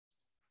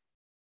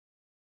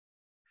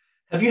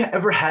Have you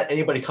ever had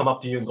anybody come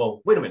up to you and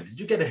go, wait a minute, did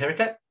you get a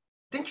haircut?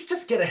 Didn't you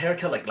just get a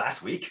haircut like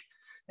last week?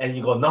 And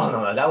you go,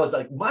 no, that was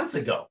like months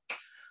ago.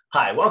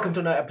 Hi, welcome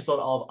to another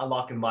episode of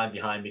Unlocking the Mind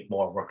Behind Make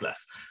More, Work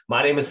Less.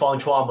 My name is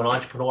Fong. I'm an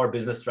entrepreneur,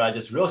 business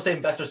strategist, real estate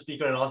investor,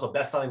 speaker, and also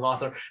best-selling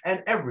author.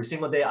 And every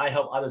single day, I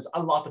help others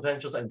unlock the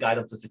potentials and guide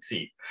them to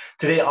succeed.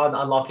 Today on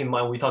Unlocking the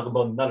Mind, we talk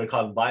about another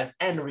cognitive bias.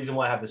 And the reason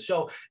why I have this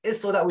show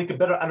is so that we can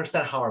better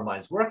understand how our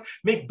minds work,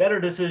 make better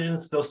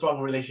decisions, build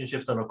strong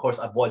relationships, and of course,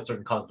 avoid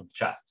certain cognitive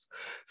traps.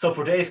 So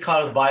for today's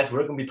cognitive bias,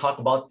 we're going to be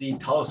talking about the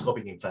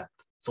telescoping effect.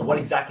 So what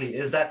exactly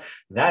is that?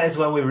 That is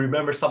when we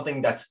remember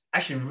something that's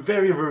actually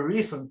very, very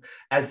recent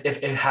as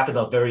if it happened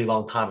a very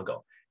long time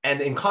ago. And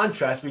in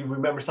contrast, we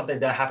remember something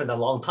that happened a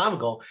long time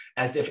ago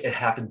as if it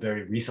happened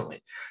very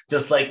recently.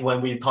 Just like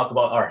when we talk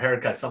about our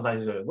haircut,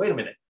 sometimes we go, wait a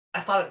minute, I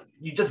thought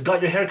you just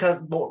got your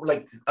haircut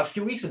like a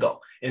few weeks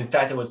ago. In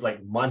fact, it was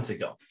like months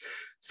ago.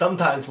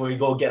 Sometimes when we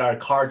go get our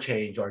car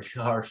changed or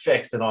car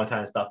fixed and all that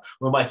kind of stuff,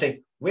 we might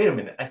think, wait a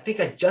minute, I think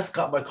I just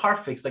got my car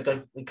fixed like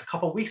a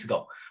couple of weeks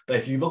ago. But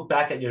if you look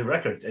back at your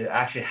records, it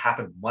actually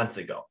happened months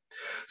ago.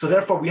 So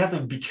therefore, we have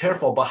to be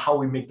careful about how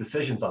we make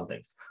decisions on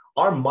things.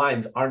 Our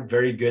minds aren't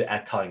very good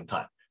at telling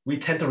time. We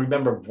tend to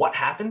remember what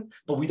happened,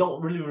 but we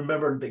don't really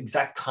remember the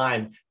exact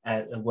time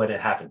when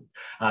it happened.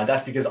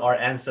 That's because our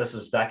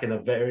ancestors back in a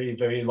very,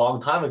 very long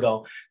time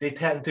ago, they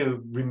tend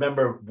to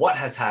remember what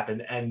has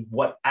happened and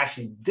what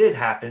actually did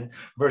happen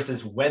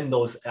versus when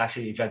those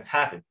actually events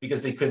happened,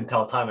 because they couldn't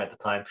tell time at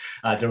the time.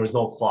 There was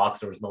no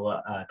clocks, there was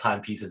no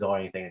timepieces or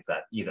anything like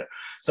that either.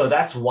 So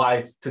that's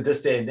why to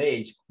this day and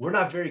age, we're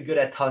not very good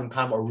at telling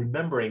time or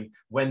remembering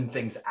when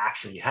things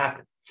actually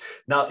happen.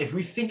 Now, if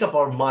we think of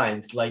our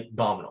minds like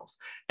dominoes,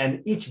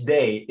 and each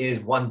day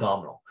is one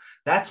domino,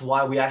 that's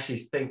why we actually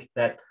think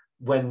that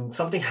when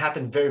something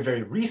happened very,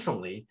 very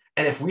recently,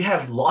 and if we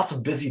have lots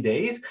of busy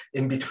days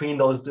in between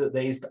those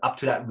days up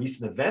to that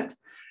recent event,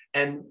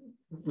 and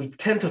we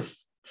tend to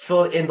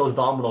fill in those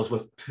dominoes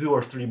with 2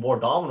 or 3 more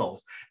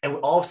dominoes, and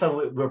all of a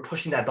sudden we're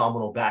pushing that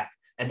domino back.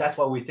 And that's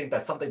why we think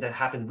that something that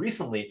happened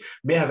recently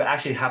may have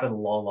actually happened a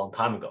long, long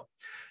time ago.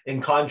 In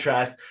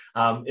contrast,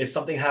 if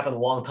something happened a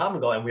long time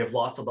ago and we have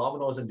lots of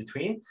dominoes in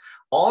between,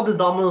 all the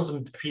dominoes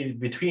in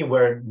between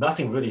where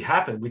nothing really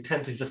happened, we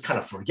tend to just kind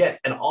of forget.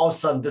 And all of a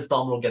sudden, this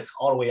domino gets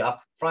all the way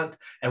up front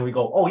and we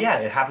go, oh yeah,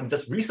 it happened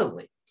just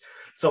recently.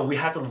 So we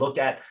have to look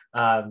at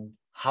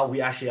how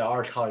we actually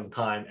are telling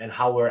time and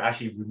how we're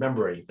actually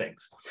remembering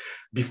things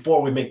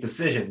before we make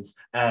decisions.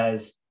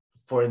 As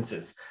for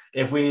instance,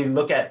 if we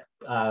look at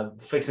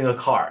fixing a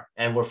car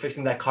and we're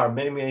fixing that car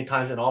many, many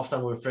times, and all of a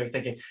sudden we're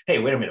thinking, hey,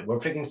 wait a minute, we're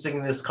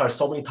fixing this car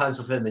so many times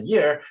within the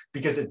year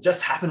because it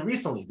just happened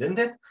recently, didn't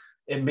it?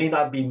 It may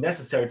not be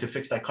necessary to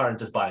fix that car and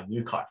just buy a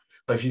new car.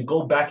 But if you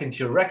go back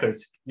into your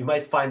records, you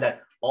might find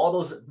that all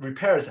those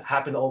repairs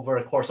happen over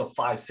a course of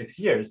 5-6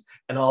 years,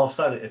 and all of a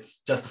sudden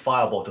it's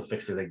justifiable to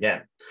fix it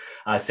again.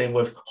 Same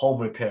with home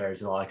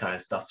repairs and all that kind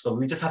of stuff. So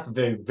we just have to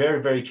be very,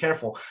 very, very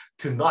careful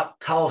to not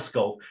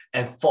telescope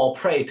and fall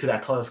prey to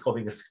that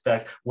telescoping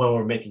effect when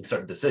we're making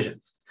certain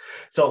decisions.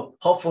 So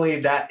hopefully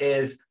that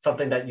is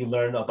something that you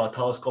learned about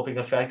telescoping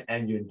effect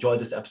and you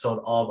enjoyed this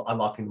episode of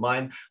Unlocking the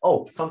Mind.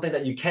 Oh, something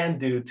that you can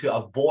do to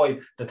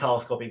avoid the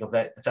telescoping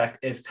effect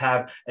is to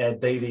have a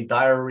daily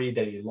diary,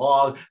 daily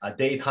log, a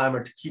day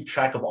timer to keep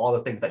track of all the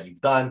things that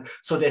you've done.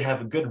 So they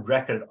have a good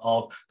record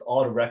of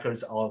all the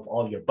records of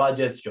all your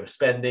budgets, your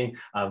spending,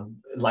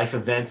 life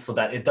events, so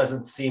that it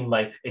doesn't seem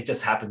like it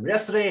just happened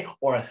yesterday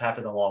or it's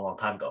happened a long, long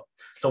time ago.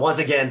 So once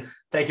again,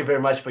 thank you very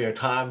much for your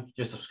time,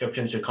 your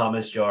subscriptions, your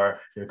comments, your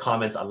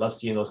comments. I love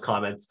seeing those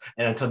comments.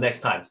 And until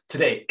next time,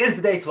 today is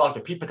the day to unlock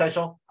your peak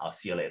potential. I'll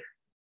see you later.